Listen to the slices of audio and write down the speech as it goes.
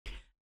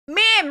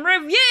Meme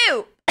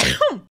review!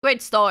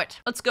 Great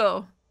start. Let's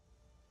go.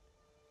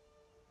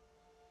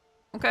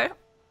 Okay.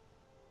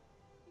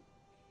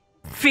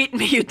 Feed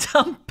me, you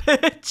dumb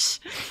bitch.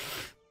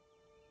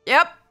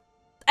 Yep.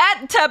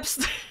 And taps.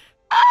 Look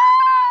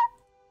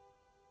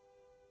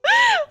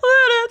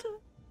at it.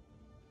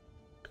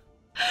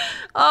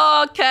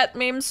 Oh, cat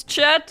memes,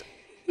 chat.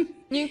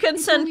 You can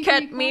send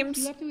cat memes.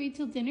 You have to wait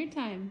till dinner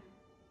time.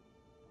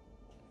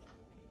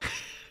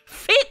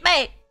 Feed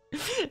me!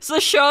 So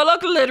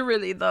Sherlock,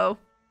 literally though.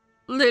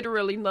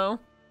 Literally, no.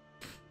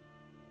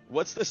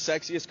 What's the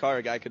sexiest car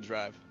a guy could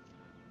drive?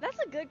 That's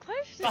a good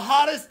question. The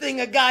hottest thing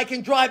a guy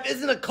can drive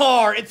isn't a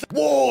car, it's a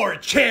war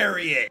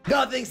chariot.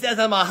 Nothing says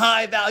I'm a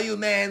high value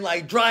man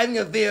like driving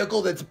a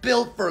vehicle that's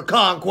built for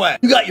conquest.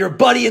 You got your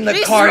buddy in the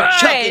He's car right.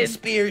 chucking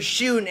spears,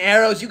 shooting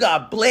arrows. You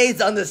got blades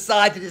on the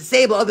side to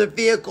disable other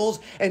vehicles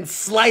and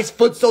slice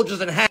foot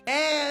soldiers in half.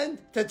 And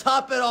to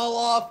top it all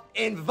off,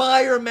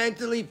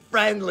 environmentally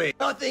friendly.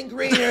 Nothing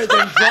greener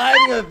than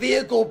driving a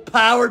vehicle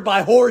powered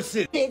by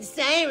horses. It's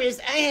Cyrus,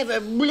 I have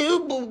a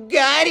blue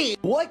Bugatti.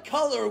 What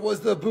color was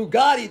the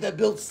Bugatti that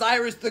built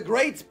Cyrus the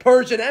Great's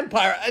Persian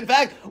Empire? In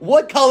fact,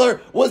 what color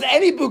was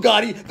any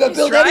Bugatti that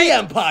built any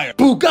empire?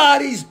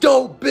 Bugattis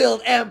don't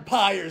build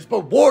empires,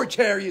 but war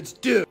chariots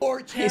do.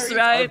 War chariots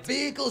are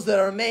vehicles that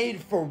are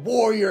made for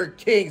warrior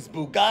kings.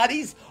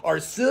 Bugattis are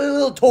silly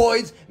little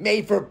toys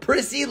made for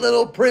prissy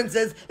little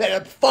princes that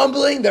are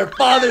fumbling their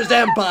father's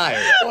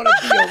empire. Want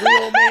to be a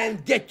real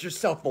man? Get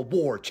yourself a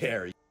war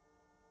chariot.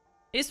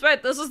 He's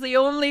right, this is the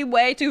only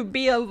way to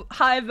be a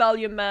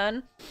high-value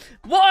man.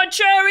 War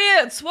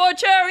chariots! War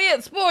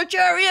chariots! War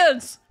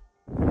chariots!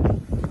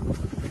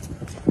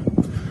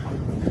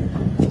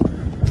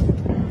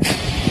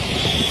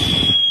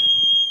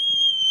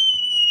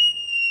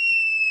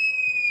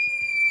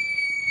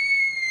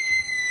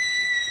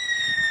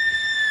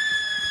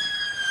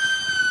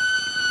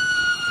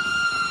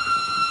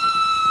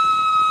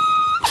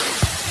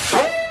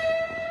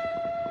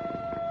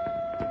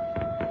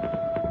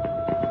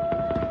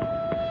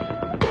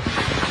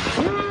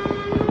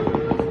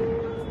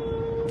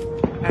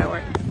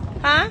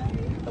 Huh?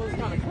 That was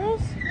kind of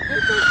close.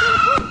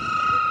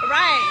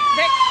 Right.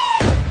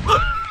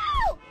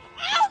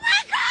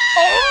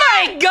 Oh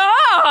my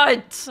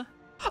god!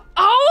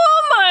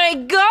 Oh my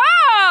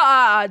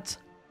god!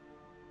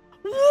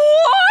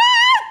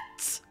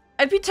 What?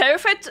 I'd be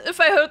terrified if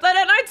I heard that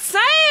and I'd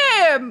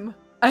same!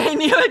 I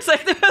knew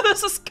exactly where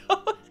this is going.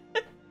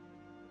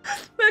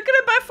 Where could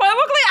I buy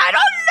firework? I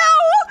don't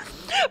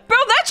know! Bro,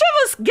 that shit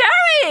was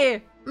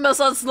scary!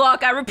 Missile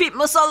lock, I repeat,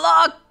 missile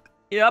lock!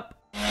 Yep.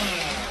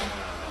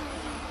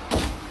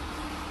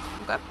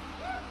 Okay.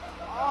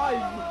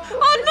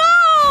 Oh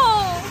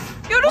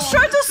no! You just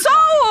tried to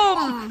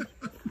zoom!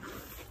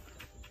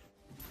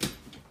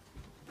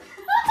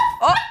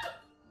 Oh!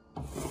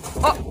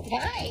 Oh!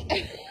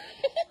 Hi.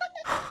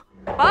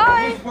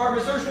 Bye!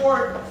 Department, search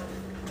warrant.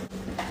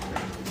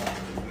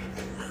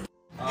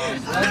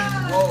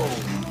 Whoa.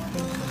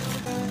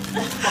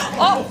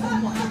 Oh!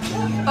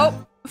 Oh,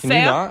 Can you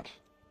fair. not?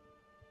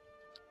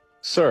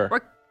 Sir.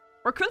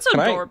 Raccoon's Can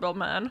I- adorable,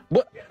 man.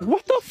 What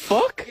the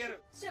fuck?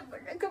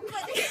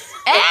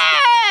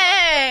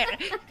 Hey!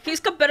 He's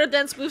got better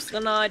dance moves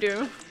than I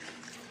do.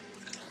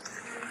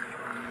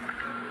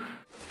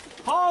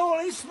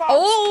 Holy smokes!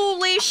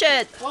 Holy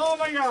shit! Oh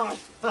my god!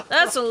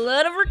 That's a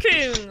lot of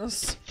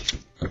raccoons.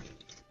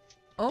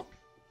 Oh.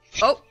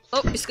 Oh,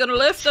 oh, he's gonna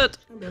lift it.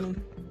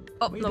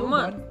 Oh, never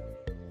mind.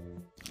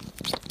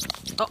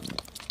 Oh.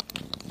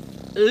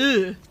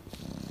 Ew.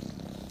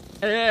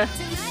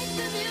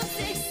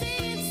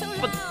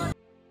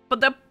 But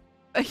the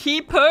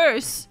he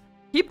purrs.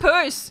 He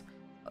purrs.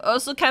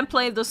 Also can't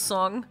play this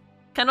song.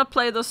 Cannot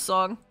play this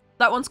song.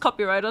 That one's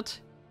copyrighted.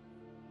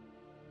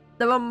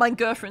 Never mind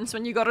girlfriends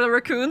when you got the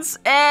raccoons.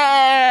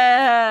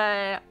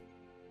 Eh.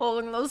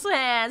 Holding those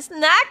hands.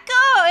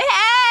 Nako,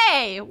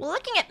 hey! We're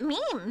looking at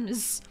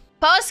memes.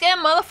 Power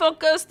scam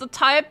motherfuckers, the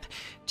type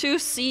to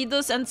see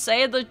this and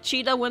say the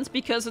cheetah wins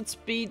because it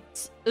speed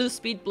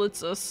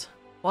blitzes.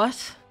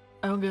 What?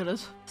 I don't get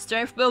it.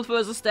 Strength build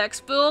versus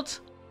dex build?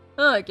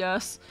 I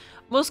guess.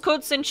 Muss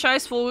kurz den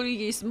Scheiß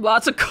vorgießen.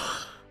 Warte.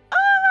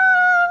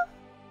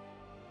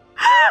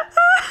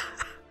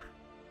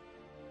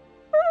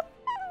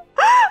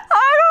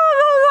 I don't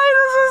know why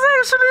this is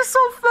actually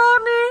so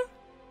funny.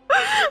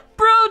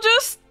 Bro,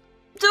 just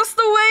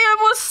the way I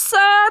was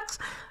sad.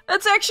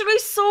 It's actually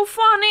so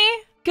funny.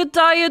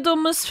 Gedeihe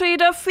dummes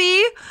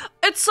Federvieh.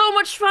 It's so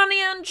much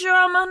funnier in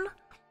German.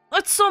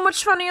 It's so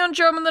much funnier in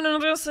German than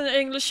it is in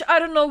English. I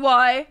don't know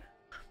why.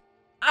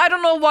 I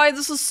don't know why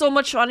this is so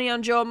much funnier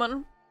in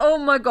German. Oh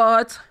my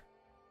god.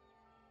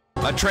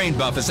 A train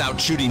buff is out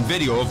shooting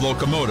video of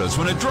locomotives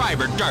when a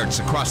driver darts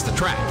across the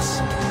tracks.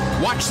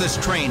 Watch this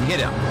train hit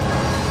him.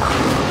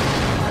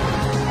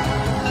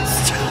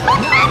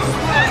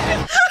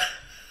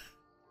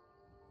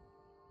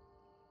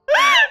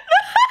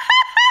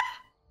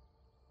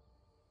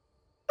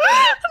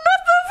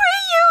 Not the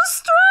VU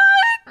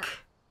strike!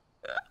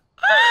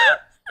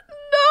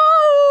 No!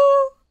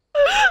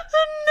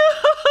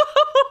 No!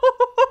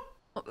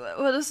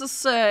 does it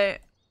say?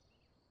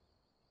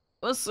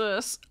 What's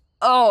this?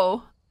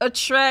 Oh, a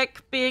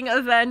track being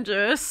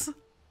Avengers.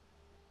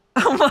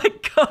 Oh my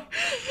god.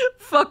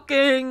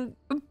 Fucking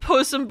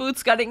Puss in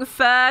Boots getting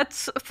fat,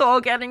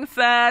 Thor getting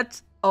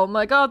fat. Oh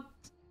my god.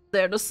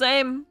 They're the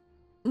same.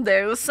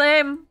 They're the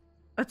same.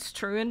 It's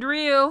true and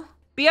real.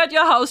 Be at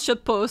your house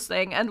shit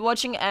posting and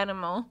watching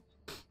Animal.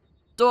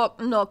 Door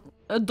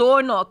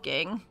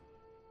knocking.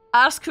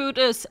 Ask who it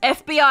is.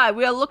 FBI,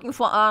 we are looking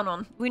for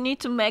Anon. We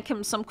need to make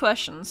him some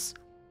questions.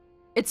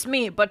 It's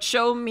me, but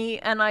show me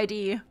an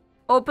ID.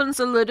 Opens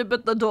a little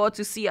bit the door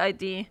to see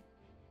ID.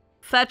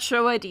 Fat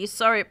show ID,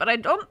 sorry, but I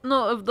don't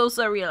know if those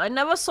are real. I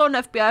never saw an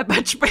FBI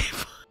badge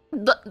before.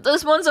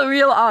 This one's a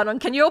real Anon.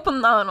 Can you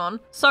open Anon?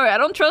 Sorry, I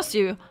don't trust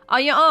you.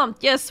 Are you armed?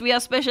 Yes, we are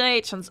special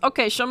agents.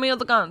 Okay, show me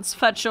the guns.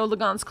 Fat, show the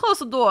guns. Close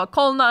the door.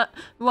 Call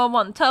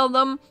 911. Tell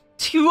them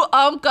 2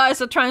 armed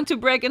guys are trying to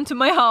break into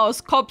my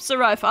house. Cops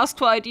arrive. Ask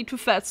for ID to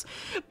Fats.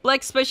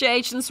 Black special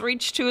agents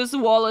reach to his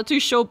wallet to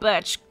show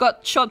badge.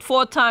 Got shot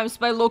 4 times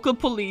by local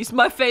police.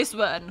 My face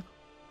went.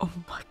 Oh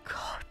my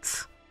god.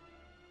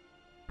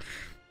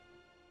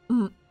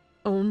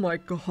 Oh my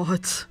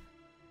god.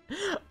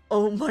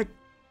 Oh my...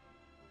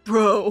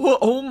 Bro,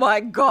 oh my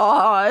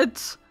god.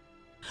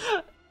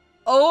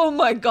 Oh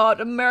my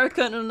god,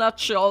 America in a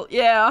nutshell,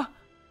 yeah.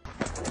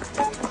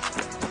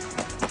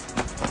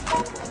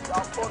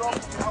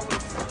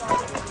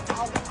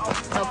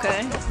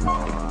 Okay.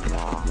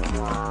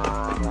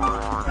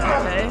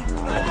 Okay.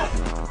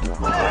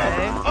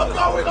 Okay.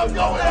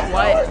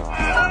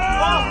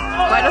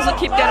 Why does it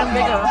keep getting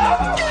bigger?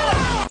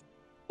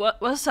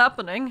 What's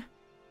happening?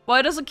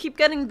 Why does it keep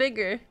getting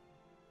bigger?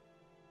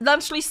 It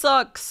actually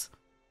sucks.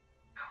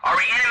 Are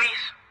we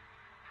enemies?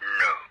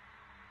 No.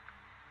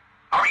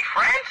 Are we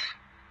friends?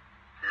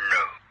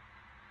 No.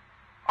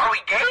 Are we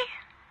gay?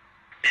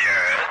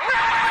 Yes.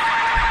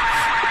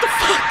 What the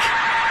fuck?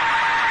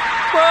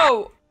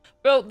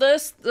 Bro,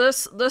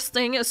 this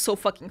thing is so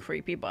fucking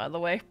creepy, by the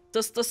way.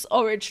 This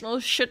original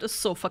shit is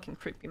so fucking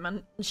creepy,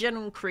 man.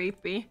 Genuine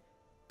creepy.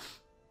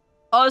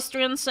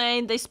 Austrians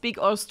saying they speak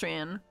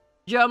Austrian.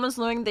 Germans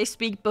knowing they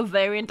speak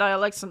Bavarian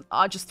dialects and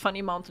are just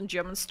funny mountain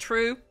Germans.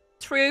 True.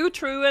 True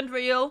and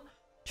real.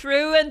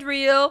 True and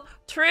real.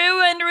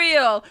 True and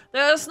real.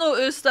 There's no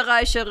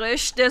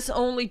Österreicherisch, there's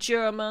only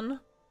German.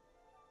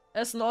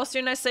 As an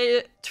Austrian I say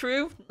it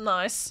true.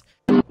 Nice.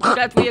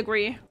 Glad we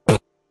agree.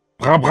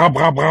 What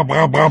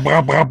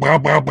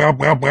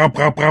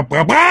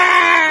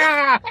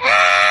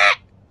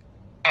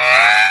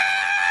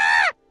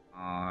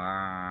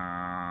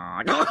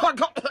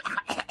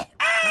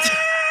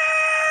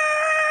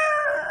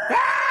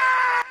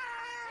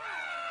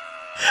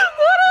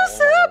is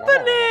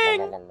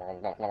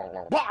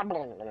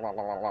happening?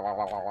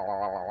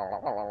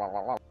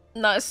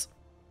 Nice.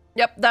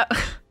 Yep,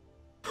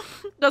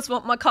 that's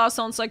what my car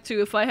sounds like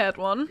too if I had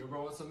one. Yo,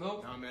 bro, want some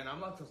milk? Nah, man, I'm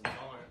not too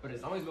intolerant. But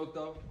it's always milk,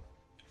 though.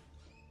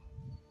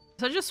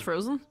 Is that just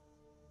frozen?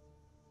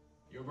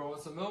 Yo, bro,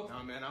 want some milk?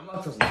 Nah, man, I'm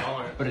not too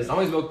intolerant. But it's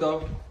always milk,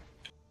 though.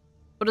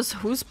 What is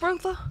who's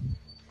broke though?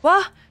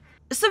 What?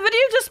 Is the video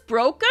just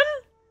broken?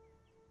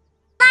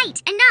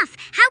 Right, enough!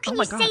 How can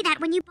you God. say that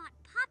when you bought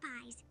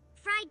Popeyes?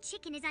 Fried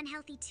chicken is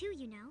unhealthy too,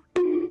 you know.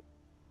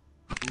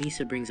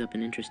 Lisa brings up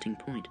an interesting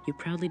point. You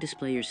proudly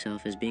display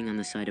yourself as being on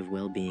the side of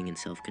well-being and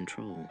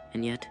self-control.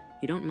 And yet,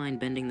 you don't mind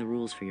bending the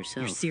rules for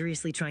yourself. You're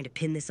seriously trying to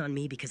pin this on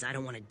me because I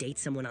don't want to date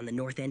someone on the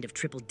north end of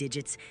triple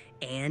digits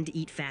and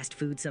eat fast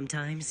food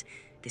sometimes?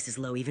 This is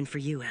low even for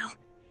you, Al.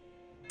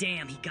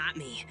 Damn, he got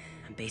me.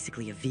 I'm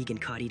basically a vegan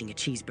caught eating a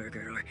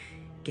cheeseburger or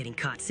getting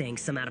caught saying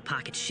some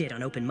out-of-pocket shit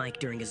on open mic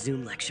during a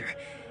Zoom lecture.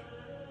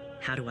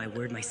 How do I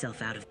word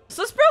myself out of... Is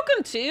this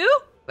broken too?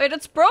 Wait,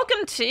 it's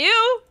broken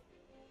too?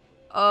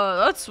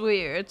 Oh, that's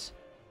weird.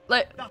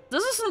 Like,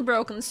 this isn't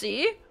broken,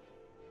 see?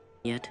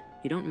 Yet,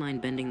 you don't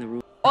mind bending the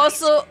rules.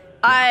 Also,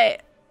 I'm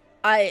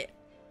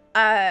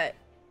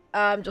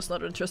just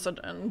not interested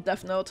in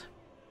Death Note.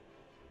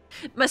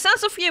 My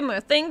sense of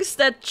humor, things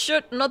that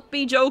should not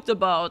be joked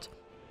about.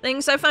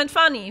 Things I find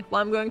funny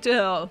while I'm going to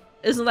hell.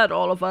 Isn't that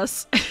all of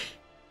us?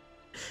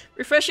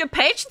 Refresh your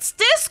page? It's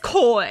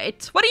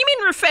Discord! What do you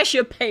mean refresh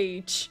your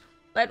page?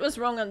 That was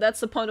wrong and that's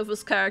the point of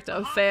his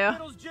character, fair.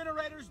 Hospital's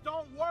generators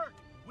don't work.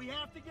 We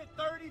have to get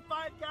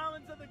 35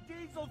 gallons of the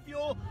diesel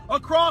fuel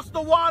across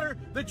the water.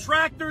 The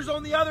tractor's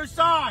on the other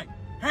side.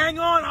 Hang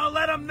on, I'll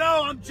let them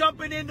know. I'm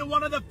jumping into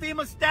one of the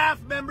FEMA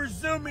staff members'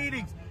 Zoom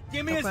meetings.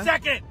 Give me a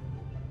second.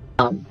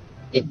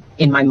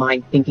 In my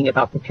mind, thinking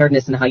about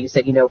preparedness and how you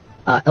said, you know,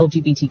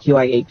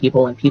 LGBTQIA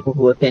people and people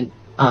who have been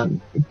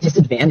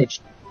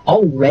disadvantaged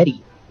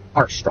already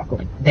are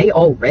struggling. They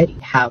already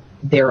have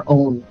their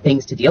own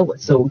things to deal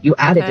with. So you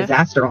add a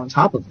disaster on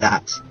top of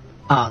that.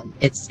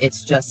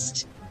 It's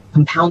just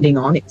compounding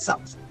on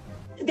itself.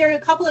 There are a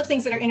couple of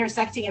things that are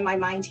intersecting in my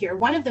mind here.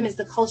 One of them is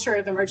the culture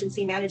of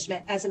emergency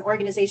management as an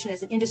organization,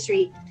 as an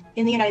industry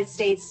in the United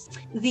States.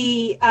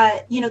 The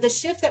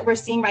shift that we're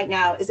seeing right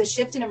now is a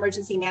shift in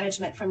emergency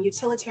management from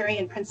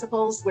utilitarian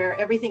principles where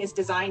everything is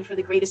designed for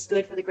the greatest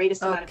good, for the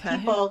greatest amount of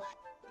people.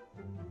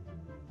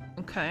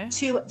 Okay.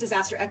 to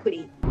disaster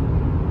equity.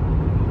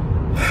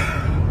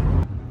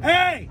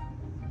 Hey!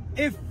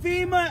 If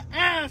FEMA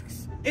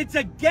asks, it's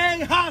a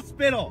gay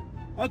hospital,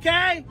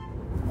 okay?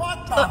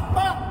 What the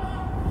fuck?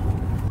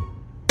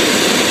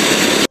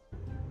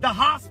 The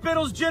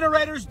hospital's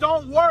generators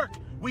don't work.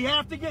 We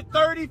have to get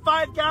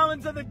 35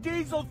 gallons of the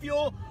diesel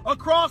fuel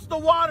across the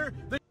water.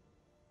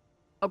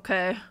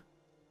 Okay.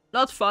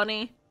 Not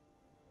funny.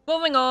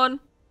 Moving on.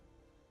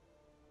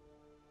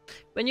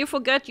 When you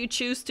forget, you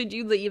choose to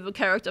do the evil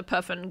character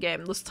path in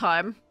game this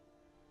time.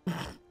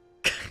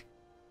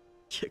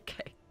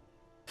 Okay.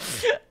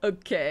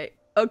 Okay.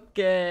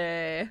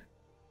 Okay.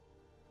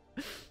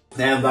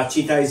 Damn, that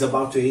cheetah is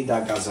about to eat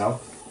that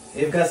gazelle.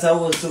 If Gazelle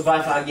will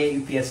survive, I'll get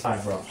you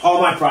PS5, bro.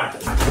 Hold my pride.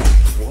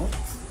 What?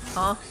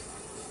 Huh?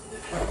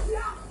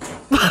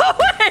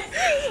 Wait!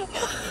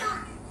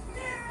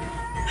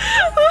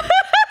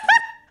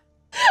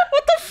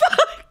 What the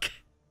fuck?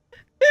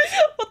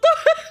 What the?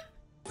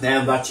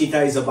 Damn, that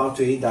cheetah is about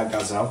to eat that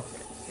gazelle.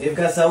 If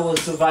Gazelle will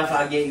survive,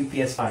 I'll get you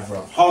PS5,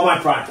 bro. Hold my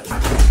pride.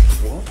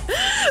 What?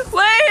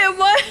 Wait,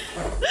 what?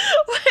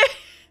 Wait.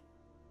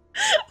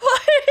 Why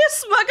is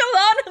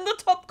Smuggler in the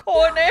top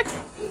corner?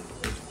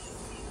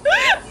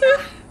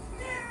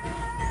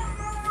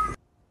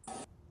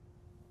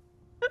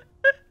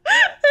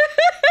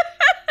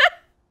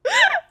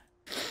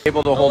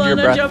 Able to hold your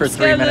breath for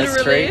 3 minutes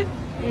straight?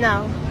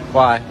 No.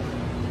 Why?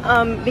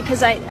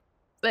 Because I...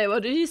 Wait,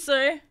 what did he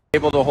say?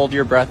 Able to hold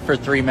your breath for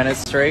 3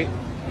 minutes straight?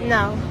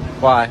 No.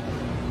 Why?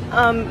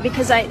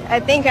 Because I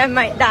think I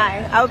might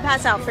die. I would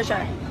pass out for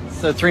sure.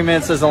 So 3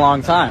 minutes is a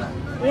long time.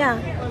 Yeah.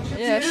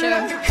 Yeah,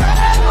 sure.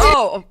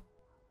 Oh.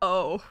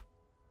 Oh.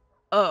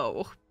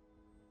 Oh.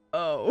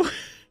 Oh.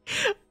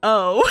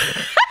 Oh.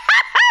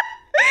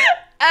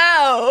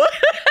 Ow.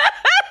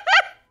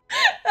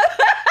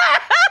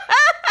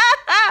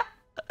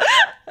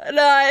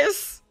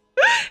 Nice.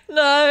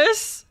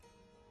 Nice.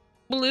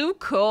 Blue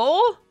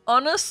coal?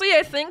 Honestly,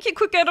 I think you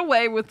could get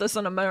away with this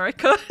in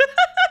America.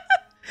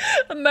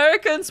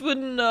 Americans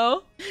wouldn't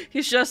know.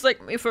 He's just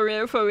like me, for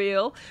real, for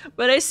real.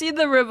 When I see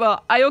the river,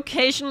 I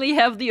occasionally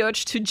have the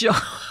urge to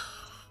jog.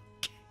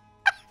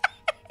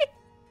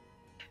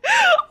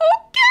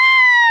 Okay!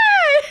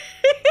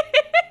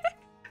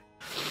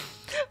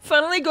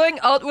 Finally going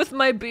out with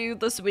my boo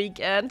this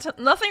weekend.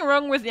 Nothing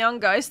wrong with young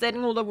guys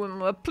dating older women,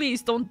 but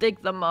please don't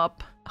dig them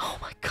up. Oh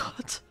my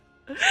god.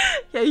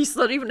 Yeah, he's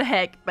not even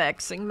hack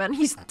maxing, man.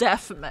 He's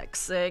death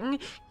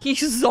maxing.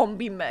 He's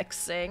zombie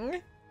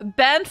maxing.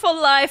 Banned for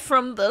life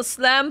from the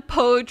slam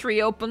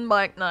poetry open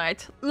mic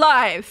night.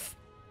 Live!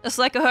 It's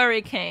like a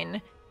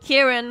hurricane.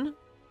 Here in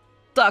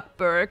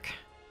Duckburg.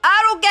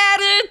 I don't get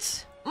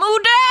it!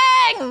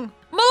 Moodang!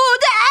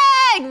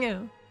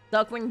 Moodang!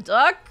 Duckwing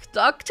Duck?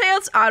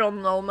 DuckTales? I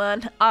don't know,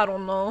 man. I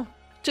don't know.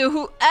 To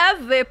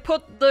whoever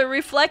put the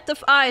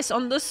reflective eyes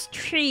on this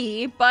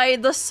tree by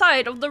the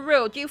side of the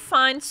road, you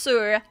find,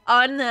 sir,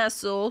 an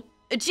asshole.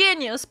 A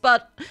genius,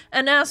 but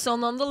an asshole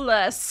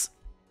nonetheless.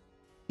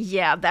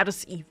 Yeah, that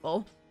is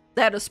evil.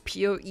 That is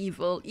pure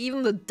evil.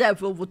 Even the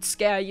devil would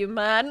scare you,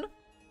 man.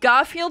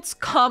 Garfield's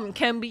cum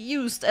can be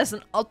used as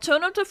an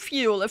alternative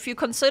fuel if you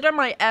consider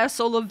my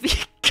asshole a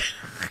vegan.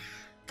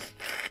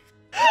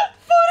 40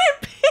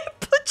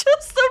 people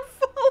just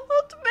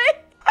unfollowed me.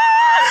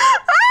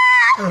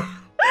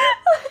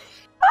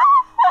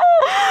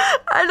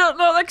 I did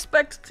not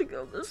expect it to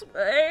go this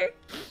way.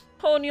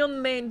 Pony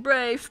on main,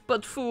 brave,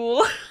 but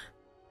fool.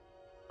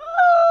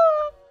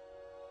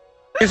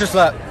 Kiss or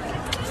slap?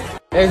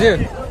 Hey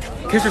dude,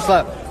 kiss or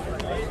slap?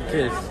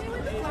 Kiss.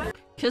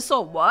 Kiss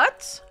or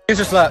what? Kiss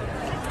or slap?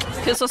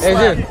 Kiss or slap?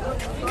 Hey dude,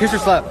 kiss or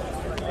slap?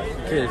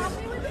 Kiss.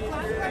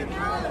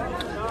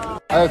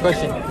 I have a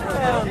question.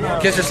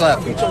 Kiss or slap?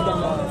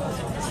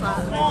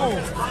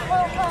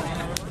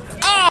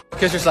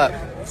 Kiss or slap?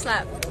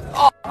 Slap.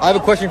 I have a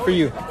question for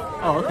you.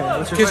 Oh, okay.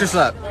 What's your Kiss or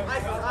slap?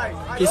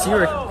 Kiss you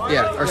or?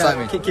 Yeah, or slap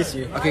me. Kiss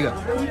you. Okay, go.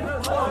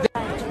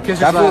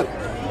 Kiss or slap?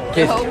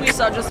 Kiss. Homies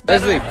are just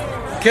Let's better. leave.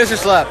 Kiss or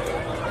slap?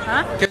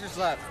 Huh? Kiss or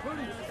slap?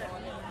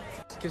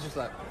 Kiss or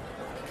slap?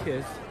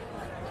 Kiss.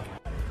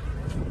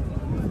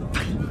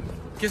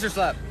 Kiss or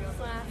slap?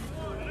 Slap.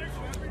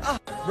 Oh,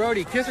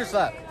 Brody, kiss or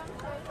slap?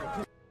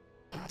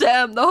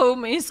 Damn, the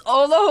homies.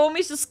 All the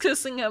homies just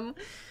kissing him.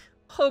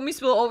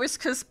 Homies will always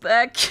kiss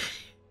back.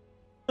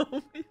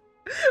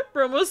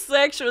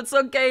 Homosexual, it's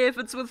okay if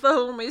it's with the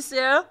homies,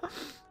 yeah?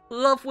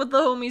 Love with the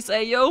homies,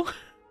 ayo.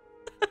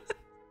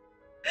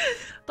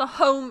 The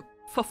home,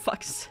 for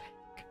fuck's sake.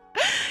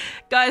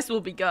 Guys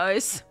will be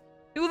guys.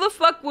 Who the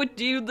fuck would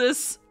do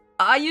this?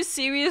 Are you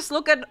serious?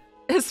 Look at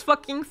his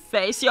fucking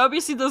face. He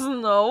obviously doesn't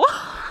know.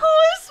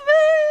 Oh, his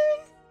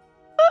face!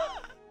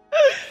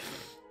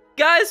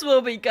 Guys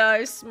will be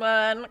guys,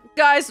 man.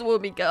 Guys will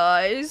be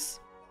guys.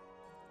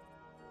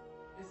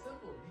 It's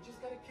simple. You just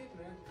gotta kick,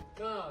 man.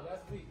 No,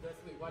 that's weak.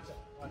 That's weak. Watch out.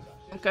 Watch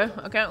out. Okay,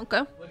 okay,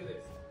 okay. Look at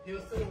this.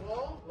 Heels to the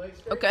wall, legs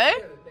straight. Okay.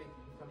 Together. Thank you.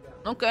 Come down.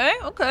 Okay,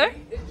 okay.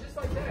 It's just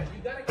like that.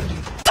 You gotta get...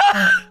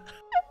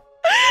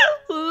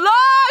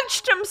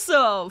 Launched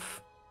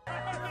himself!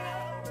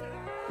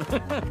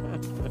 Look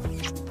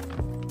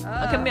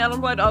at me, I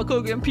don't write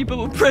alcohol and people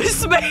will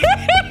praise me.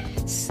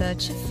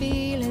 Such a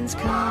feeling's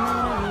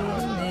coming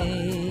over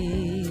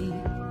me.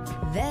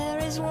 There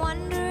is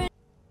wonder in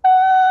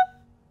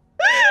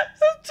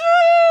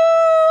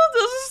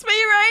This is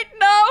me right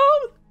now.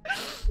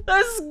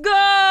 Let's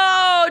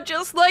go.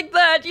 Just like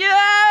that.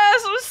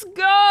 Yes, let's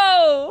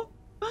go.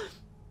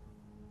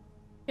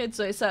 Okay,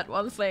 so I said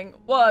one thing.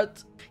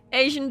 What?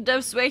 Asian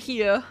devs were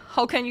here.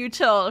 How can you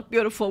tell?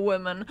 Beautiful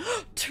women.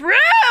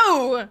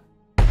 True!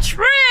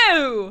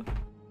 True!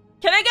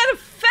 Can I get a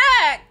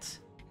fact?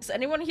 Has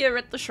anyone here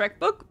read the Shrek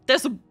book?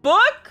 There's a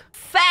book?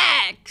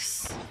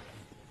 Facts!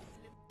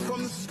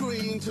 From the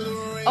screen to the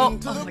ring Oh to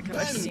the my god,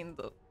 I've seen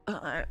the...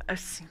 I've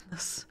seen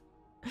this.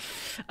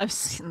 I've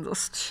seen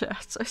this,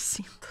 chat. I've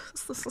seen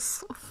this. This is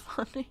so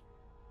funny.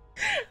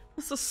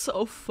 This is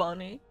so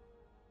funny.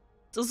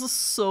 This is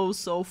so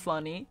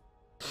funny.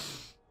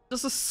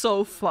 This is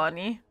so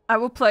funny. I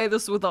will play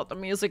this without the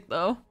music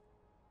though.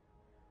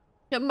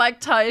 Yeah,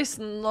 Mike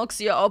Tyson knocks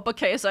your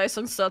uppercase ice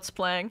and starts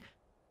playing.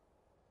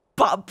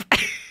 Bump.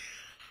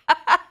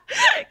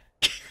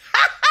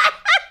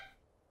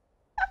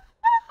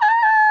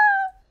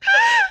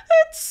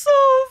 It's so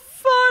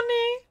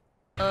funny.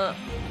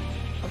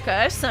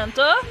 Okay,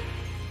 Santa.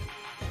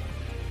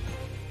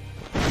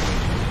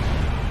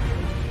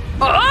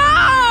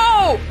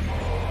 Oh!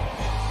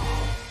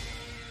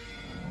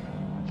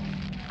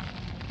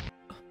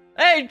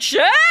 Hey,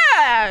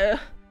 Chad!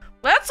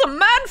 That's a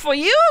man for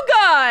you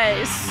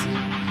guys!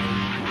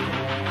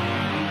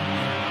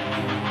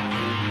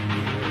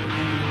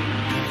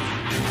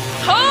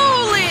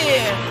 Holy!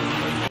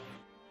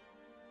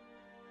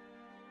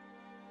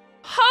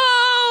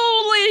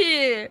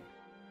 Holy!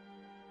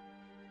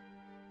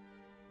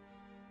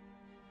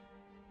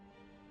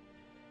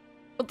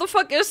 What the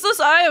fuck is this?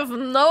 I have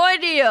no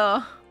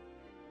idea.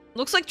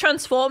 Looks like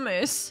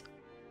Transformers.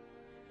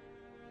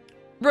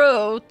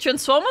 Bro,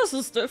 Transformers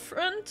is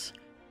different.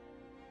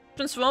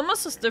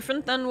 Transformers is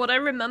different than what I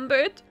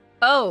remembered.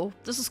 Oh,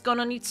 this is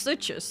gonna need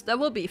stitches. That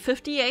will be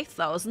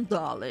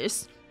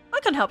 $58,000. I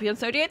can help you in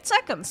 38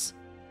 seconds.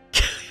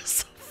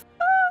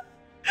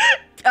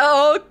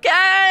 Oh,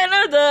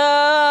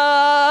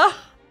 Canada!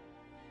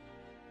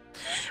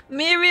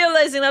 Me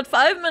realizing that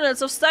 5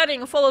 minutes of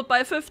studying followed by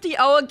a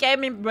 50-hour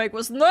gaming break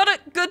was not a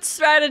good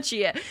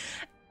strategy.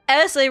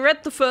 As I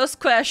read the first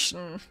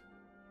question.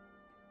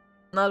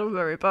 No, don't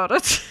worry about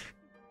it.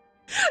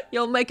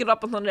 You'll make it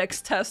up on the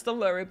next test, don't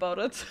worry about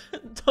it.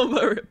 Don't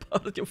worry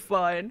about it, you're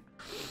fine.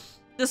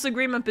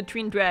 Disagreement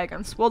between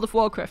dragons. World of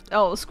Warcraft,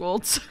 Elder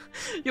Scrolls.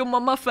 Your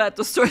mama fat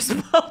destroys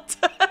about.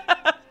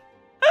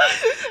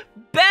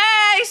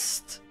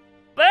 Best!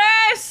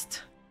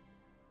 Best!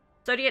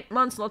 38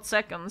 months, not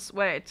seconds.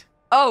 Wait.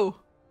 Oh!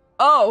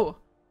 Oh!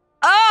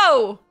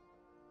 Oh!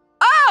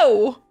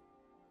 Oh!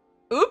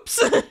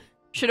 Oops!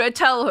 Should I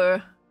tell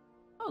her?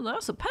 Oh,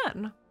 there's a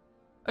pen.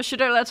 Or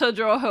should I let her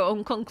draw her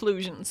own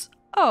conclusions?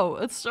 Oh,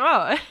 it's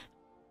dry.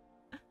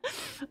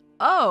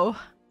 Oh.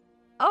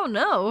 Oh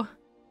no.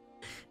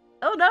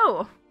 Oh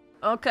no.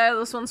 Okay,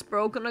 this one's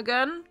broken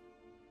again.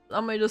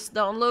 Let me just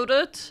download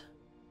it.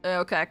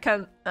 Okay,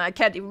 I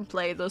can't even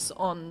play this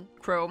on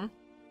Chrome.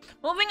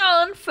 Moving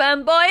on,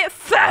 fanboy,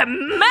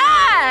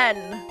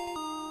 femman!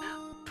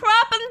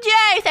 Prop and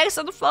Jay, thanks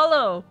for the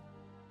follow.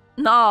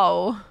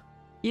 Now,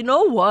 you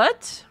know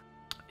what?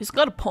 He's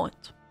got a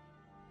point.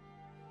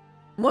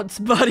 What's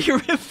body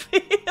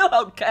reveal?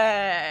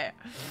 Okay.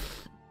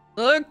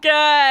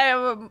 Okay.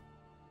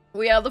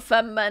 We are the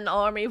femman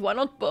army. Why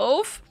not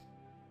both?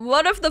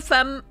 What if the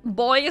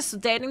femboy is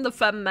dating the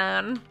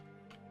femman?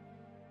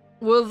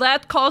 Will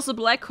that cause a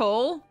black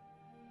hole?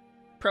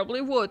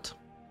 Probably would.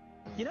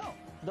 You know,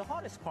 the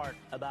hardest part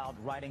about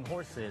riding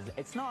horses,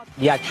 it's not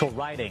the actual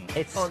riding.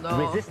 It's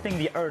resisting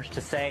the urge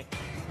to say,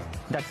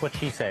 that's what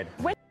she said.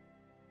 When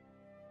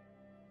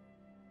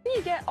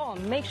you get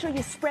on, make sure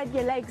you spread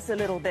your legs a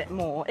little bit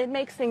more. It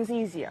makes things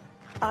easier.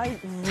 I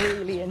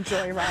really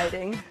enjoy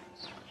riding.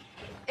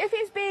 If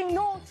he's being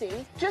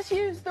naughty, just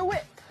use the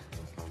whip.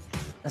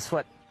 That's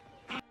what...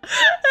 Are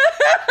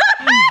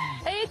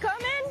you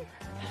coming?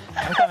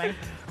 I'm coming.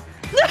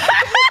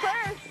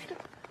 First.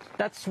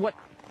 That's what...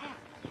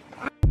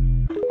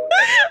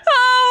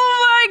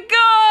 Oh my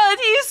god,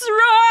 he's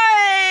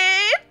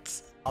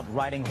right!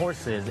 Riding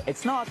horses,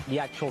 it's not the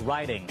actual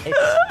riding. It's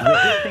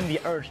resisting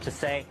the urge to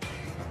say,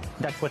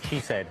 that's what she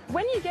said.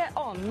 When you get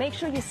on, make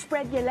sure you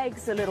spread your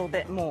legs a little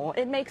bit more.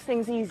 It makes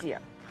things easier.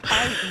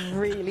 I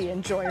really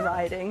enjoy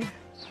riding.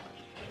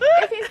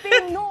 If he's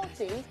being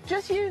naughty,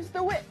 just use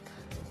the whip.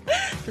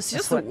 Just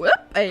use the whip,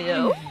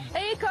 ayo.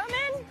 Are you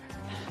coming?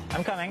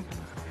 I'm coming.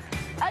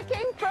 I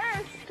came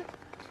first.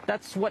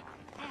 That's what...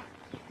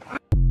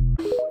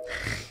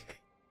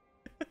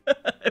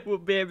 I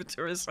would be able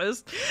to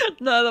resist.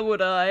 Neither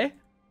would I.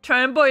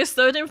 Tryon boy is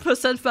 13%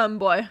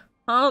 fanboy.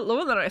 Huh?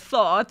 Lower than I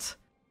thought.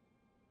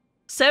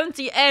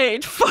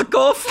 78? Fuck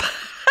off.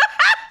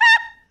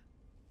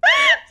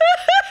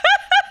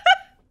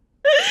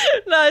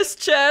 Nice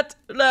chat.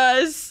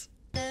 Nice.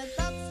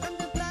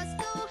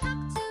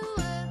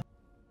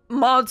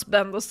 Mods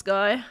ban this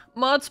guy.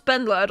 Mods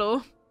ban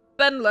Leto.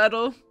 Ban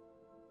Leto.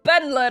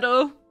 Ban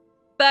Leto.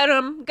 Ban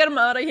him. Get him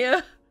out of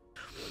here.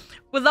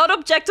 Without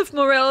objective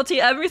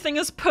morality, everything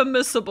is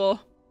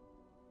permissible.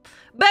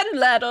 Ban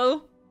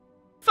Leto.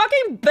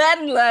 Fucking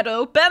ban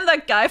Leto. Ban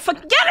that guy. Get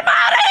him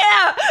out of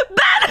here!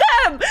 Ban him!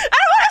 I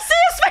don't want to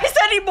see his face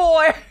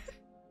anymore!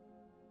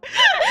 I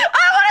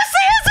don't want to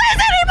see his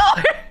face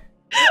anymore!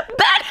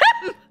 Ban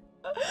him!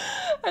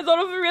 I thought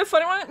of a real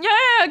funny one.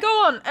 Yeah, go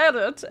on.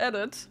 Edit.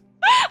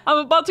 I'm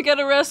about to get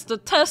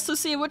arrested. Test to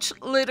see which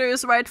litter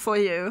is right for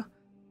you.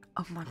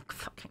 Oh my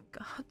fucking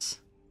god.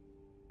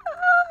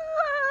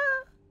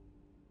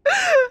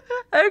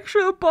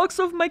 Actual box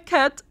of my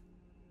cat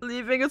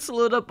leaving its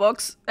litter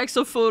box.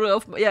 Extra photo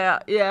of my—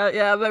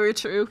 yeah, very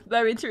true.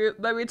 Very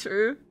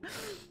true.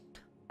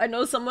 I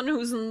know someone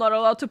who's not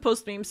allowed to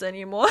post memes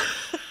anymore.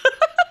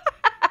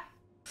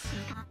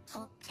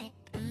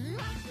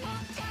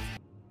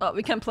 Oh,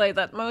 we can play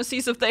that.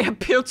 Moses if they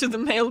appeal to the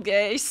male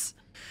gaze.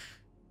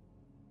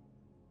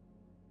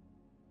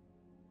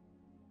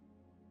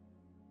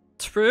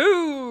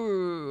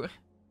 True.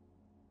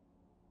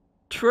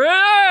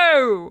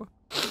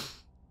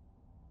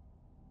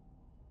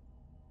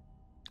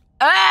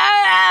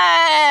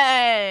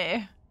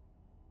 Hey!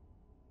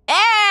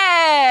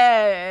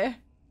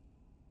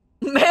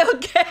 Male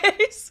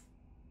gaze.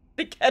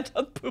 They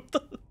cannot poop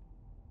the—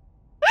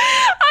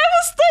 I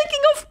was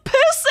thinking of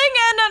pissing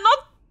in and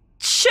not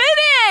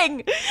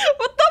shitting!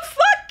 What the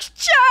fuck,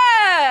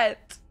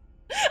 chat?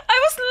 I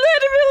was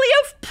literally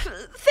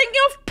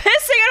thinking of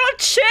pissing and not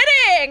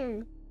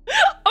shitting!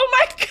 Oh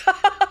my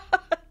god!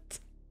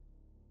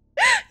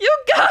 You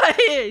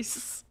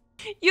guys!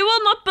 You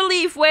will not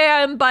believe where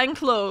I am buying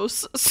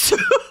clothes. Soup!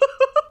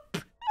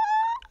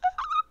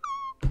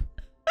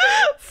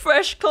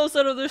 Fresh clothes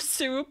out of the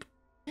soup.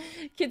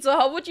 Kids, so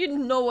how would you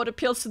know what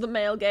appeals to the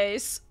male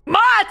gaze?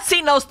 Mats!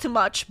 He knows too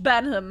much!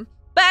 Ban him!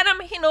 Ban him!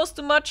 He knows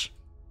too much!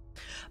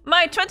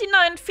 My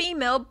 29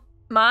 female,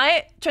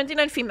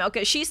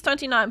 okay, she's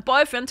 29,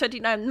 boyfriend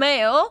 29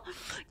 male,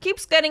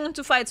 keeps getting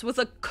into fights with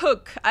a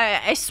cook.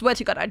 I swear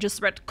to god, I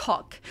just read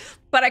cock.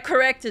 But I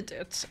corrected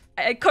it.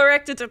 I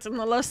corrected it in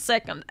the last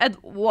second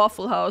at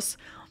Waffle House.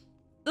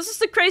 This is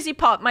the crazy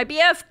part. My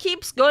BF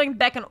keeps going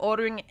back and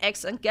ordering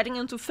eggs and getting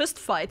into fist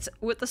fights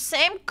with the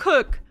same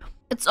cook.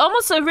 It's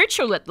almost a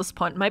ritual at this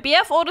point. My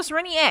BF orders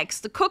runny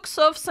eggs. The cook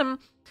serves some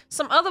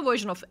other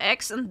version of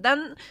eggs and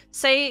then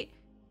they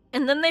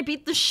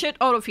beat the shit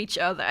out of each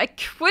other. I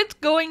quit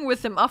going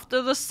with him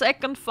after the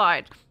second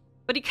fight,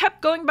 but he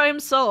kept going by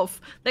himself,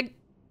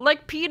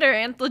 like Peter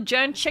and the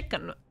giant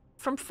chicken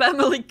from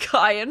Family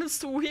Guy, and it's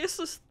the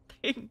weirdest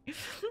thing.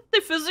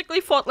 They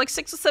physically fought like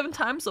 6 or 7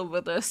 times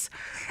over this.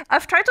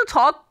 I've tried to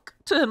talk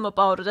to him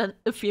about it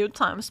a few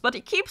times, but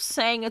he keeps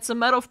saying it's a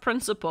matter of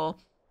principle.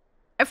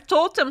 I've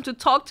told him to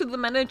talk to the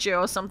manager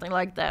or something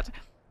like that,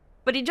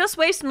 but he just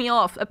wastes me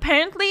off.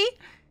 Apparently,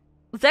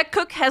 that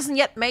cook hasn't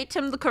yet made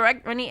him the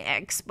correct runny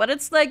eggs, but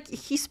it's like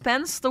he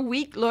spends the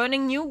week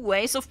learning new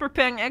ways of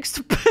preparing eggs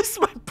to piss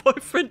my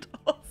boyfriend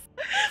off.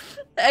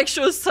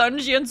 Actual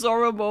Sanji and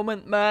Zoro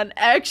moment, man.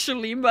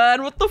 Actually,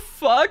 man, what the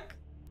fuck?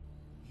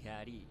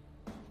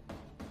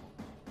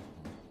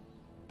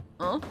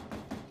 Huh?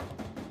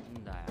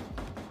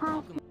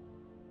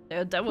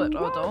 Yeah, that would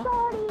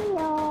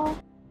auto.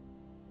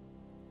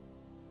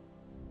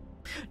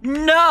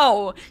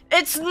 No!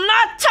 It's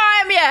not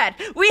time yet!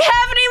 We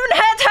haven't even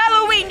had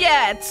Halloween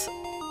yet!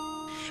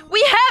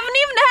 We haven't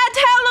even had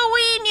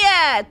Halloween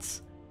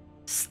yet!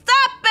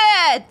 Stop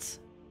it!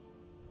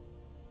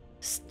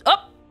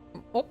 Stop!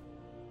 Oh.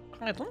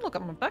 Hey, don't look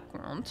at my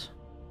background.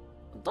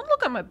 Don't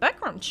look at my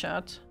background,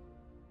 chat.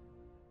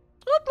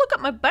 Don't look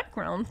at my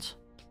background.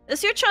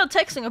 Is your child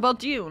texting about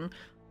Dune?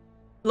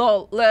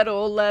 Lol,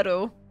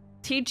 Leto.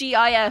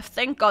 TGIF,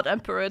 thank god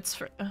Emperor, it's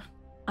for—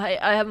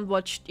 I haven't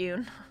watched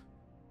Dune.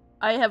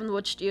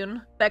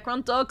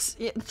 Background dogs?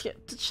 Yeah,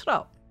 shut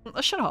up.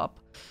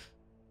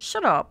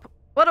 Shut up.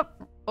 What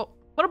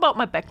about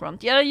my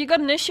background? Yeah, you got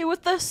an issue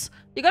with this?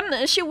 You got an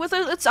issue with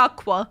it? It's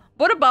Aqua.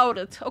 What about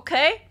it,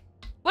 okay?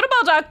 What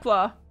about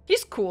Aqua?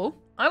 He's cool.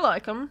 I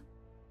like him.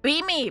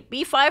 Be me.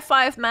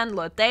 B55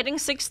 Mandler. Dating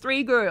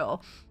 6'3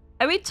 girl.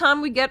 Every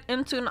time we get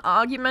into an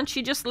argument,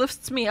 she just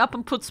lifts me up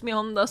and puts me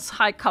on this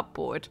high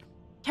cupboard.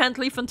 Can't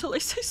leave until I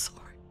say sorry.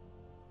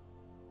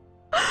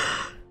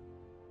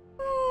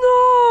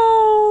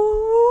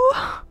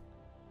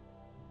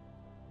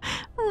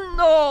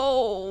 No.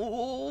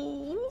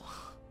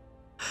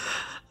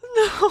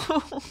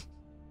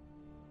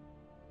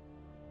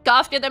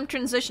 After them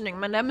transitioning,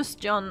 my name is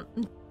John.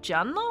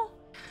 John now?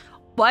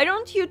 Why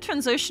don't you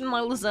transition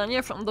my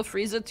lasagna from the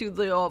freezer to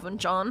the oven,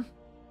 John?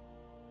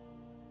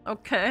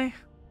 Okay.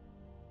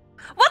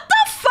 What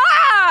the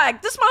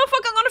fuck? This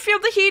motherfucker gonna feel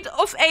the heat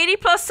of 80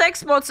 plus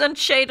sex mods and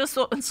shaders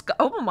and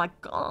oh my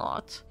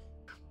god.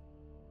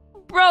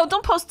 Bro,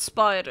 don't post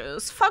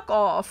spiders. Fuck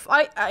off.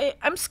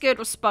 I'm scared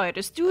of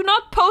spiders. Do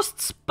not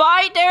post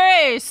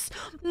spiders!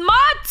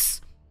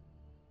 Mods!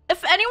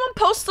 If anyone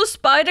posts a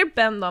spider,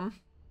 ban them.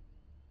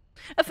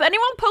 If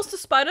anyone posts a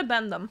spider,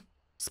 ban them.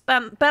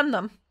 Ban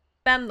them.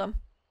 Ban them.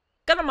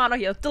 Get them out of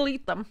here.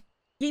 Delete them.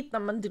 Eat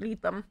them and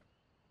delete them.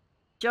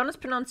 John is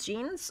pronounced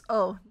jeans?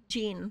 Oh,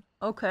 Jean.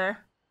 Okay.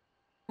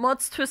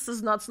 Mods twist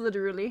his nuts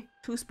literally.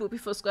 Too spoopy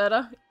for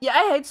spider. Yeah,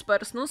 I hate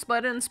spiders. No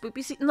spider and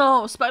spoopy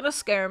no, spiders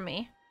scare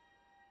me.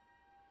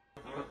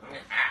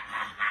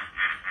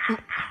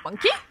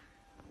 Monkey?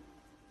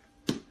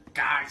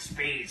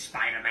 Godspeed,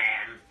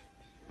 Spider-Man.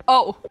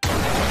 Oh.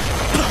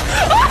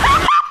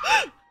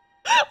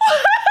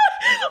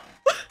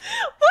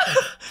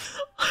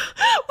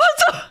 What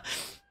the?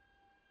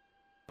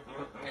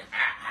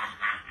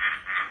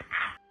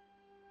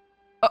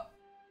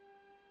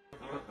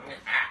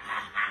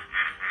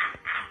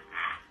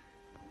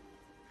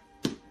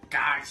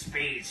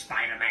 Godspeed,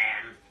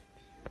 Spider-Man.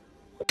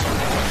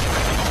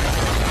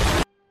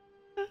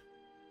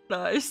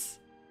 Nice.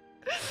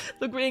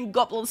 The Green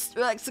Goblin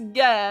strikes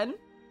again.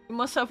 You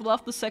must have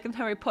loved the second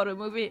Harry Potter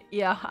movie.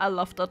 Yeah, I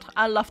loved it.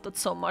 I loved it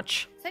so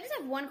much. So I just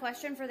have one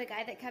question for the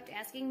guy that kept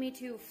asking me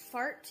to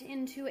fart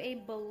into a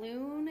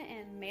balloon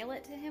and mail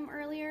it to him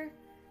earlier.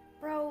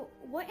 Bro,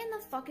 what in the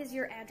fuck is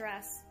your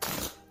address?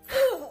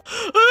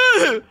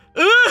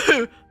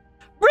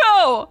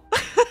 Bro!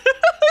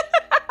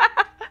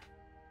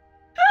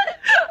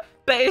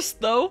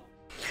 Based though.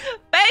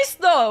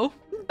 Based though.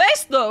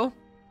 Based though.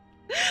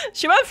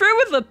 She went through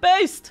with the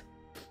based.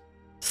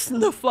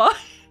 Snuffer.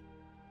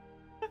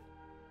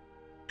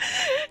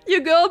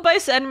 Your girl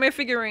buys anime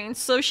figurines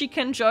so she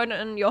can join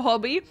in your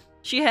hobby.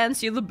 She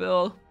hands you the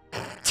bill.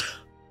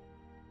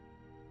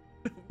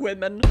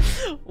 Women.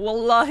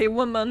 Wallahi,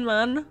 women,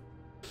 man.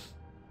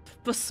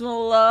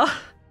 Bismillah.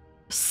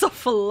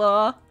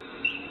 Safallah.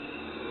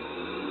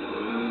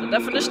 The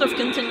definition of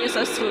continuous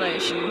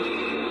escalation.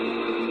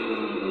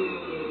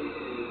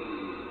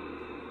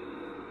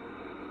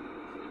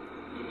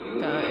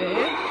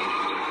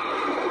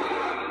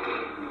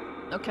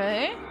 Okay.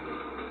 Okay.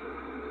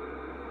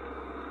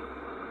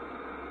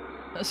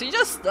 Is he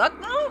just stuck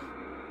now?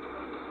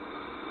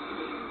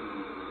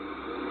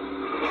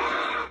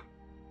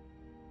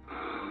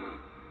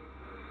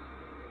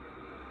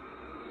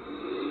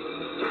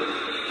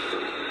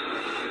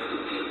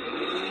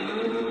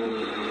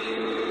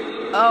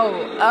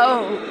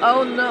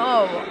 Oh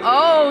no,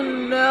 oh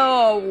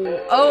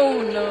no,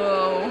 oh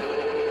no.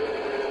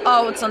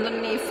 Oh, it's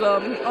underneath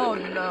them. Oh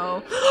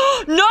no.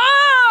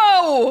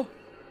 No!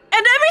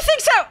 And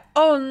everything's out!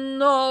 Oh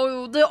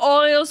no, the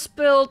oil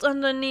spilled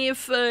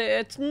underneath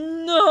it.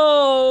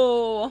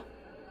 No!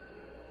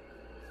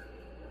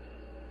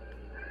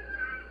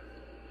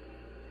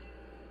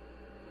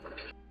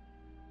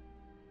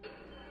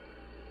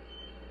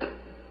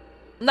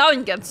 Now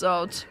he gets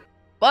out.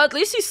 Well, at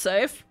least he's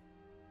safe.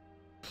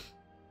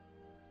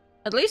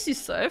 At least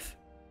he's safe.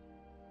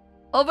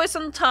 Always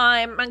on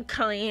time and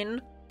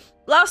clean.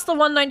 Loves the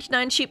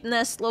 $1.99 cheap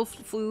Nestle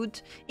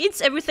food.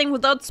 Eats everything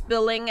without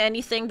spilling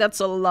anything.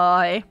 That's a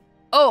lie.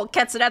 Oh,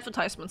 cats and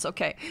advertisements.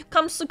 Okay.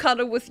 Comes to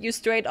cuddle with you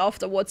straight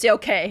afterwards. Yeah,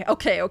 okay.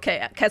 Okay.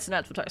 Cats and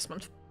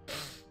advertisement.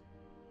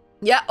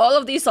 Yeah, all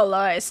of these are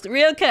lies. The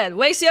real cat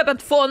wakes you up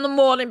at 4 in the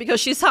morning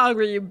because she's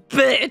hungry, you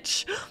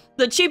bitch.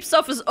 The cheap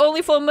stuff is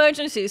only for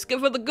emergencies.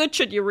 Give her the good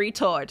shit, you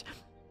retard.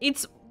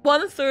 Eats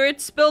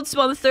 1/3, spills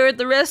 1/3,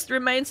 the rest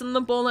remains in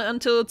the bowl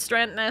until it's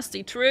strand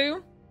nasty.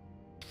 True?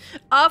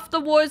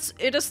 Afterwards,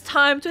 it is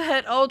time to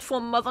head out for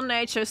Mother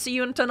Nature. See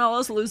you in 10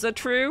 hours, loser.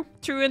 True?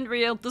 True and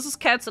real. This is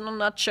cats in a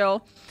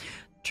nutshell.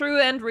 True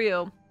and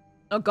real.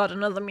 Oh god,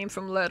 another meme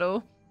from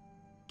Leto.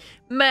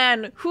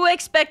 Man, who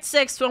expects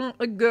sex from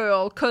a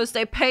girl cause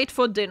they paid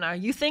for dinner?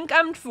 You think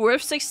I'm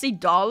worth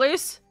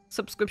 $60?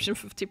 Subscription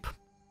 50.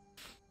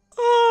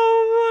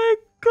 Oh my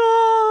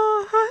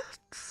god.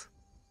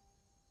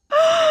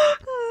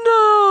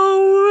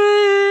 No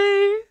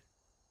way.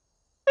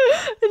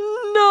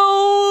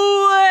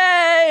 No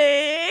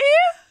way.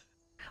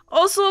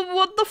 Also,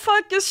 what the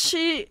fuck is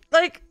she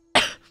like?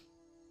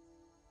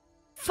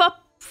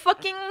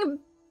 Fucking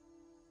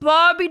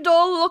Barbie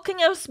doll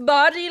looking at his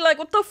body? Like,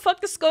 what the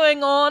fuck is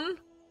going on?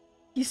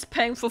 He's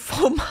paying for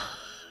form.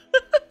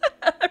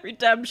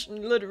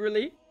 Redemption,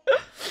 literally.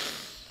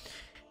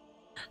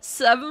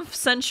 7th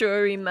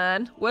century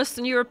man.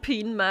 Western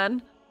European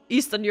man.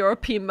 Eastern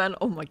European man.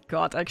 Oh my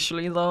god,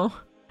 actually though.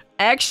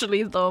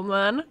 Actually though,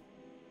 man.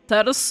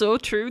 That is so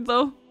true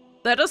though.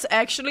 That is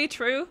actually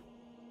true.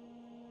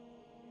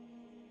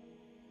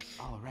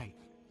 Alright,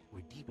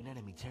 we're deep in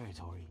enemy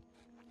territory.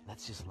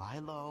 Let's just lie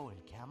low and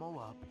camo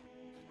up.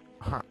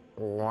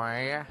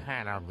 Way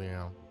ahead of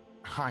you.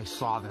 I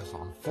saw this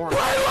on 4. We're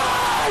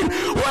in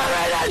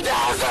the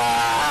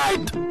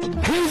desert!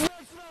 He's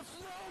next to the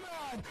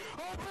snowman!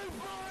 Open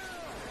fire!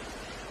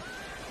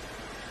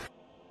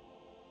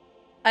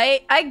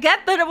 I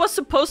get that it was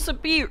supposed to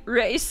be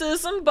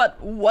racism, but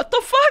what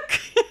the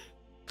fuck?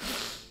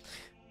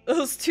 It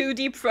was too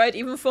deep fried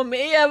even for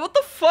me. Yeah, what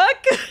the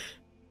fuck?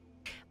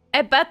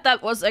 I bet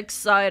that was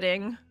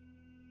exciting.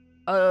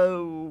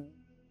 Oh.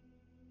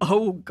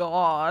 Oh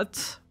god.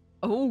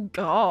 Oh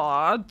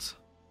god.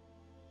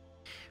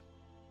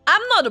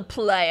 I'm not a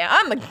player,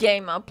 I'm a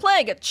gamer.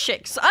 Playing at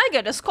chicks. I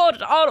get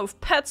escorted out of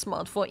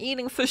PetSmart for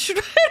eating fish straight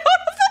out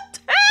of the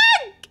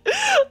tank! Bro,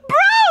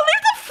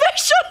 leave the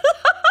fish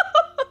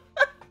alone!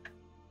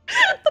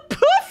 The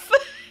poor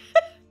fish!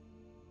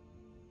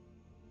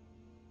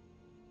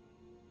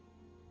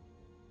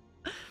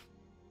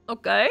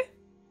 Okay.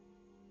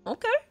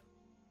 Okay.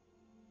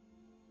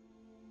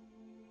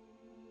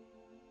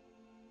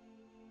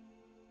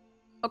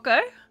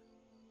 Okay.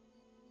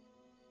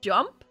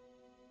 Jump.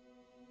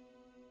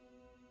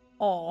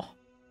 Oh.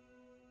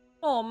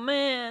 Oh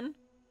man.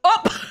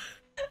 Up!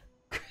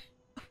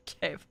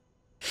 Okay.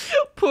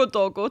 Poor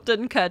doggo.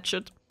 Didn't catch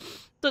it.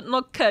 Did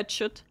not catch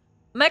it.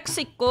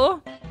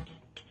 Mexico.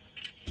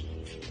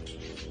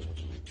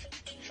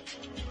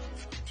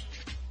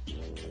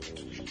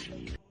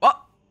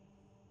 What?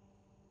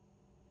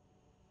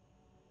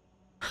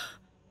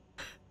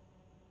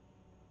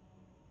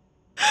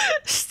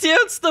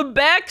 Steals the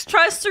bag,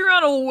 tries to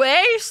run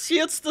away,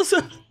 steals the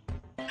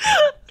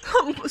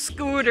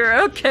scooter,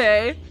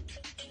 okay.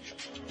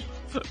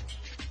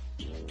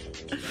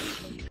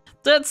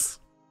 That's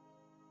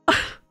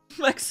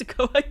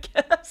Mexico, I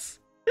guess.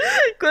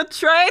 Good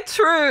try,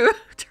 true.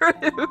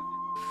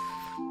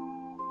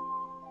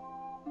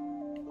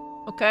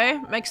 Okay,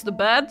 makes the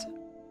bed.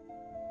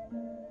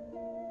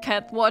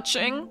 Cat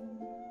watching.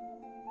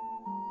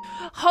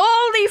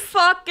 Holy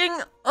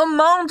fucking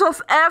amount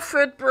of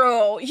effort,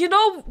 bro. You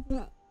know,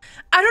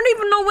 I don't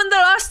even know when the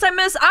last time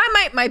is I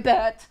made my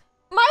bed.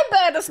 My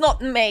bed is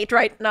not made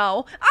right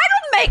now. I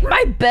don't make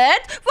my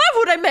bed. Why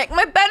would I make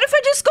my bed if I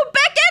just go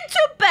back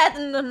into bed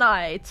in the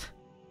night?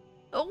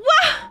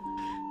 What?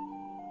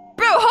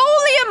 Bro,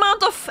 holy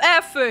amount of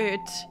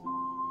effort.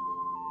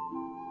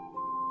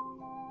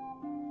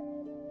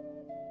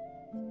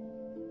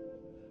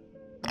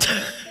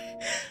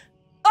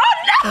 Oh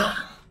no!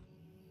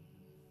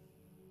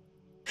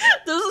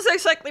 This is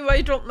exactly why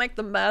you don't make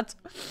the bed.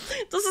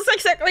 This is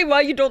exactly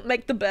why you don't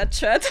make the bed,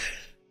 chat.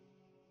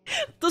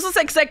 This is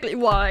exactly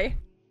why.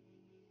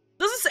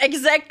 This is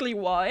exactly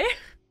why.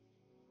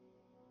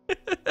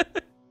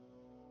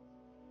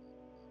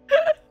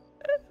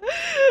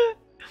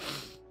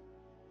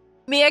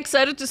 Me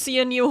excited to see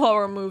a new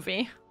horror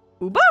movie.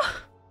 Uba?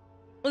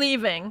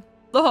 Leaving.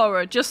 The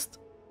horror, just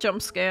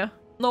jump scare.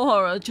 No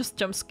horror, just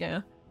jump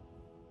scare.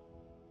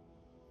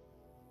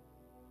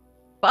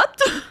 What?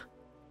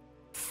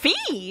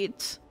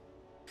 Feet?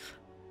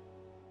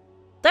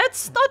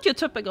 That's not your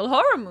typical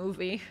horror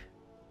movie.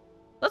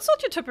 That's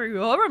not your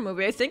typical horror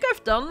movie. I think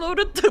I've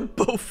downloaded the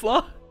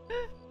buffer.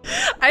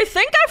 I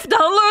think I've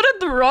downloaded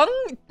the wrong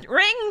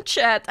ring,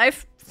 chat. I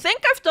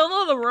think I've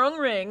downloaded the wrong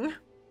ring.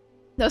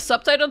 The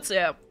subtitles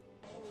there.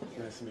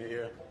 Nice to meet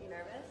you. You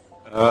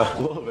nervous? A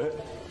little bit.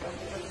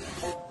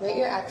 Rate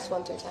your ex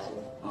 1 through 10.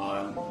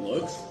 On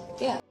looks?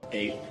 Yeah.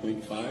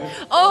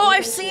 8.5. Oh,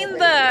 I've seen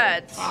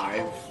that.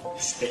 5,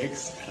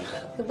 6.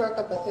 Who broke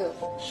up with who?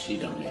 She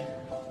dumped me.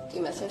 Do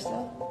you miss her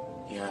still?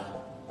 Yeah.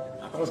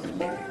 I thought I was gonna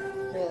marry her.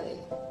 Really?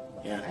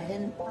 Yeah. I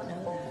didn't know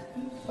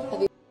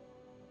that.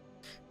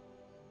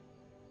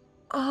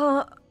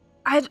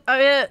 Have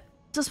you?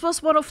 This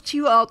was one of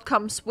two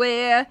outcomes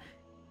where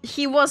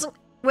he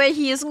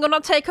isn't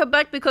gonna take her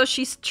back because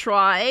she's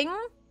trying,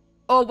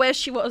 or where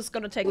she was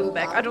gonna take him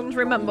back. I don't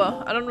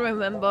remember.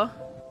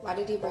 Why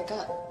did you break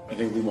up? I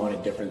think we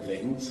wanted different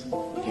things.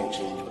 We can't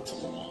change what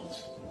someone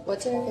wants.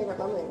 What's your favorite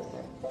memory with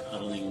her?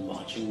 Cuddling,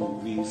 watching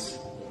movies.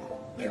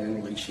 I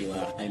remember when she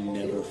left, I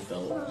never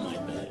felt my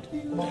bed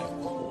that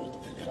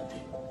cold and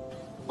empty.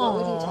 What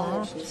would you tell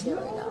her if she was here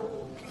right now?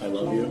 I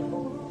love you.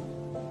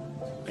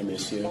 I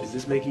miss you. Is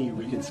this making you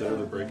reconsider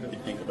the breakup? I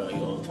think about you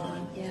all the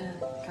time. Yeah,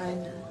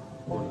 kinda.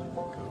 I wanna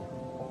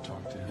go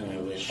talk to him. And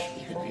I wish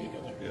we could be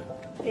together. Yeah.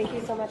 Thank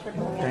you so much for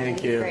coming.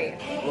 Thank you. Great.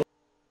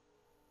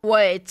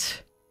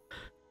 Wait.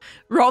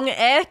 Wrong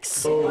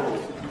ex? I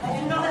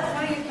didn't know that's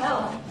how you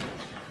felt.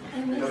 I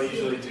don't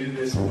usually do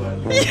this, but...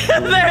 Yeah,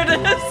 there it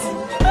is!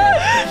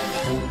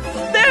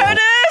 There it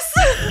is!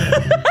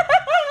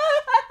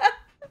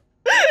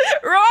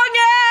 Wrong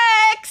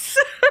ex!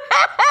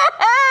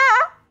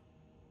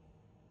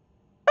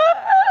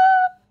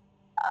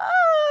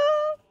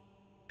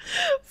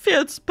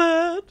 Feels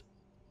bad.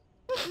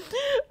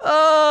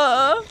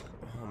 Oh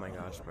my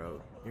gosh,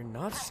 bro. You're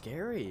not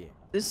scary.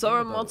 These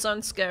horror mods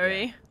aren't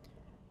scary. Yeah.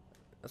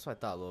 That's what I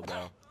thought, little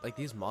bro. Like,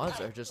 these mods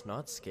are just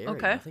not scary.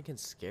 Okay. Nothing can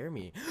scare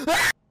me.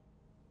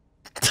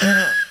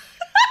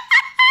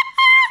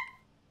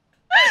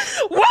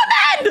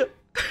 Woman!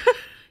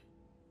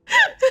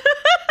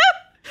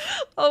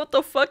 Oh, what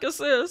the fuck is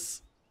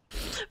this?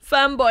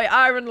 Fanboy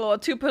Iron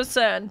Lord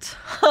 2%.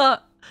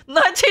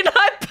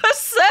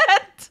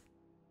 99%!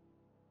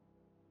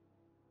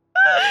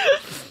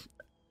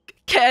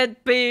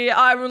 Can't be.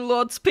 Iron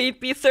Lord speed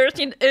be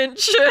 13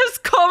 inches.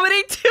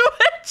 Comedy 2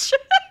 inches.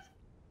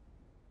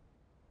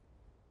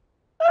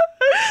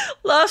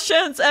 Last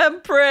chance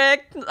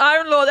Emprick.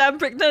 Iron Lord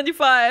Emprick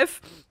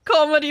 95.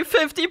 Comedy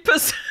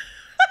 50%.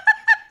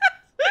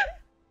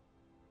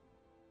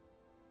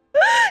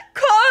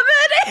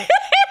 Comedy!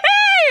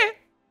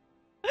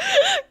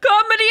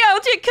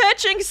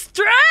 managing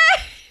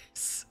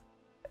stress!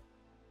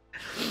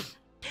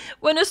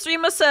 When a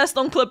streamer says,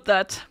 don't clip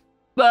that.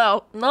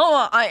 Well,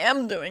 no, I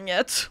am doing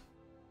it.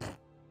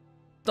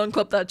 Don't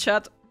clip that,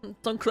 chat.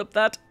 Don't clip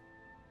that.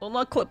 Do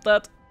not clip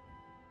that.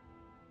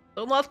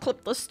 Do not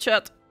clip this,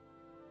 chat.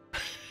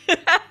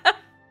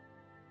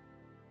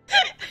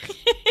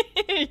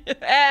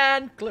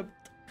 And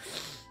clipped.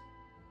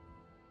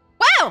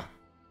 Well,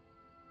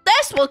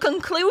 this will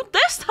conclude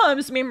this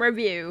time's meme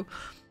review.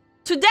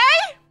 Today,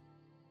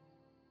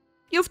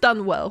 you've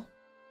done well.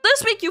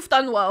 This week you've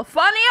done well.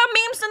 Funnier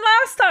memes than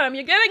last time.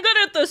 You're getting good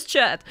at this,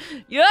 chat.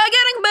 You're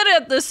getting better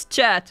at this,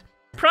 chat.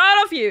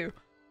 Proud of you.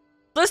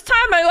 This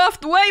time I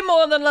laughed way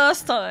more than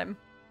last time.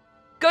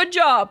 Good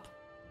job.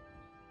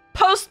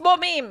 Post more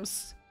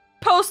memes.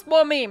 Post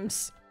more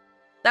memes.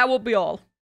 That will be all.